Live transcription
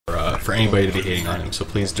for anybody to be hating on him, so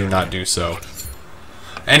please do not do so.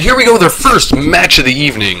 And here we go with our first match of the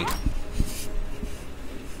evening.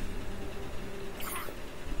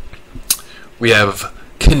 We have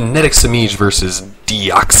Kinetic Semiij versus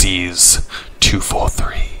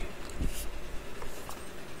deoxys243.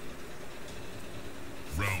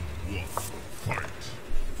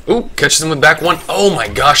 Ooh, catches him with back one. Oh my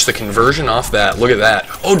gosh, the conversion off that. Look at that.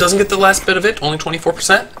 Oh, doesn't get the last bit of it. Only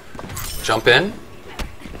 24%. Jump in.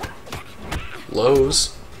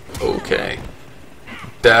 Lows. Okay.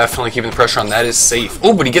 Definitely keeping the pressure on. That is safe.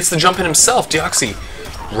 Oh, but he gets the jump in himself. Deoxy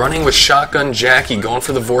running with Shotgun Jackie, going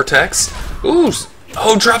for the Vortex. Ooh.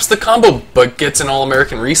 Oh, drops the combo, but gets an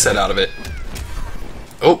All-American reset out of it.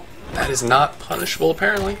 Oh, that is not punishable,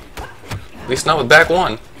 apparently. At least not with back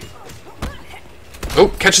one. Oh,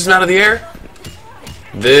 catches him out of the air.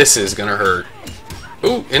 This is gonna hurt.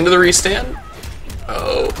 Ooh, into the restand.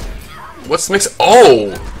 Oh. What's the mix?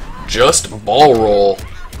 Oh! Just ball roll.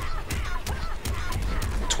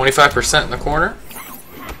 25% in the corner.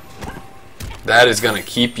 That is gonna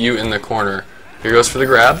keep you in the corner. Here goes for the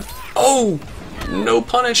grab. Oh! No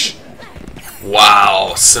punish.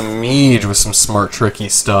 Wow, Semiij with some smart, tricky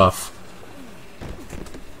stuff.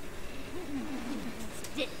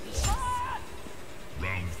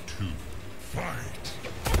 Round 2, fight.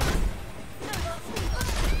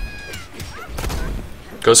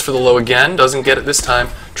 Goes for the low again, doesn't get it this time.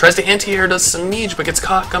 Tries to anti-air, does Semiij, but gets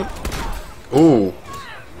caught. Ooh.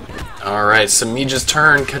 Alright, Semiij's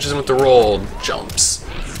turn, catches him with the roll, jumps.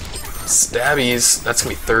 Stabbies, that's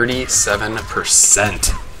going to be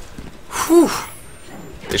 37%. Whew.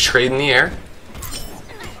 They trade in the air.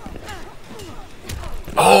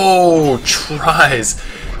 Oh, tries.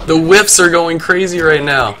 The whiffs are going crazy right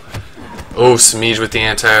now. Oh, Semiij with the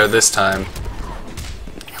anti-air this time.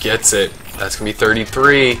 Gets it. That's going to be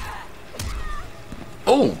 33.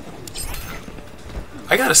 Oh.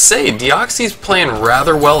 I gotta say, Deoxy's playing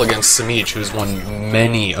rather well against Semiij, who's won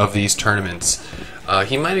many of these tournaments.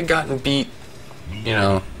 He might have gotten beat, you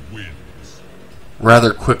know,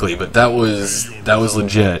 rather quickly, but that was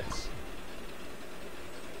legit.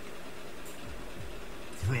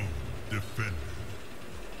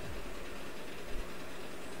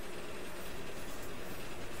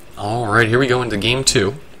 Alright, here we go into game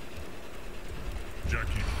 2.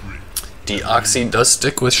 Deoxy does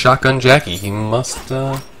stick with Shotgun Jackie. He must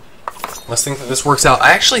think that this works out.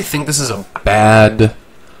 I actually think this is a bad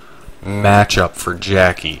matchup for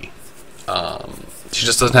Jackie. She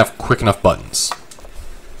just doesn't have quick enough buttons.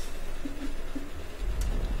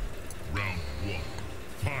 Round 1,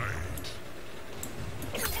 fight.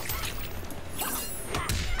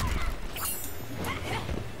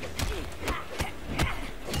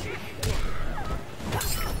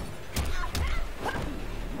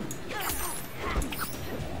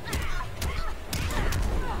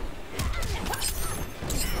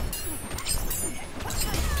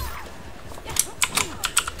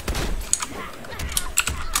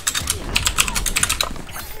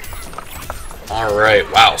 Alright,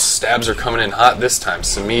 wow, stabs are coming in hot this time.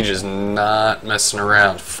 Semiij is not messing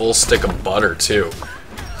around. Full stick of butter, too.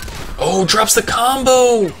 Oh, drops the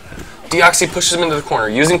combo! Deoxy pushes him into the corner,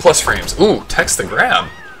 using plus frames. Ooh, techs the grab.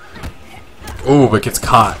 Ooh, but gets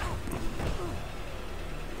caught.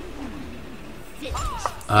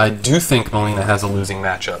 I do think Melina has a losing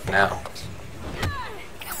matchup now.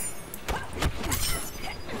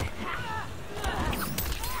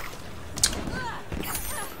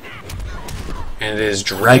 And it is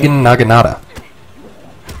Dragon Naginata.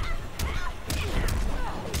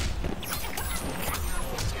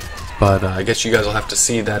 But I guess you guys will have to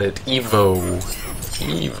see that at Evo.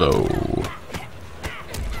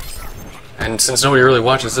 And since nobody really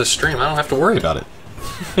watches this stream, I don't have to worry about it.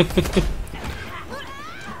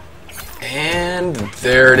 And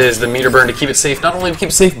there it is, the meter burn to keep it safe. Not only to keep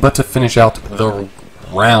it safe, but to finish out the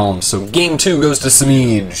round. So game 2 goes to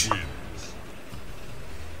Semiij.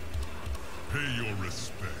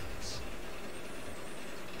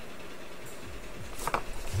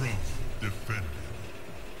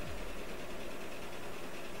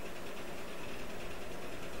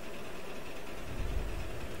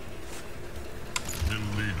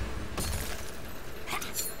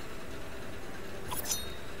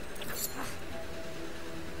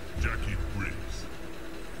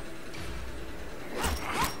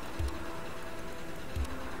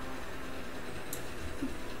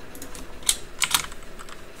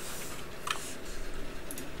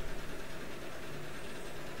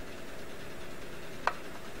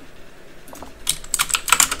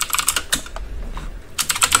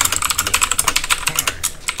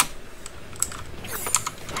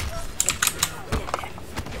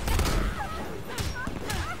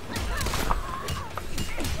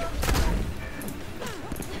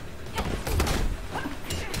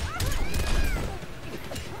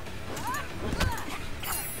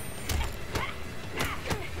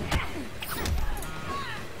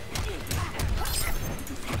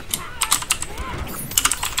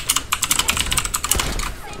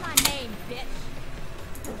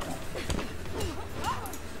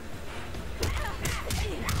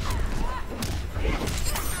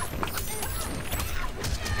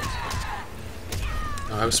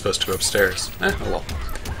 I was supposed to go upstairs. Oh well.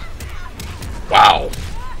 Wow.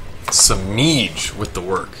 Semiij with the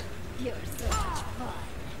work.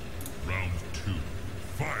 Round 2.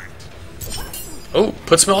 Fight. Oh,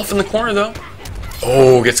 puts him off in the corner though.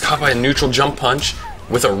 Oh, gets caught by a neutral jump punch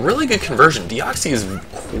with a really good conversion. Deoxys is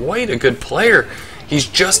quite a good player. He's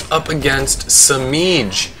just up against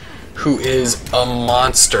Semiij, who is a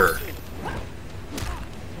monster.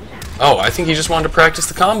 Oh, I think he just wanted to practice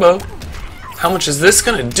the combo. How much is this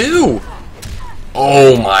gonna do?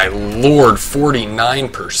 Oh my lord,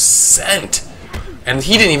 49%. And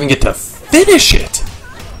he didn't even get to finish it.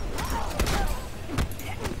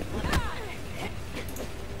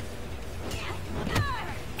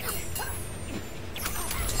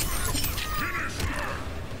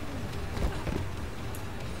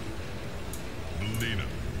 Melina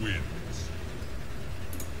wins.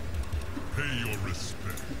 Pay your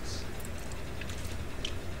respects.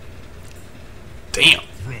 Damn.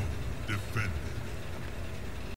 Throw.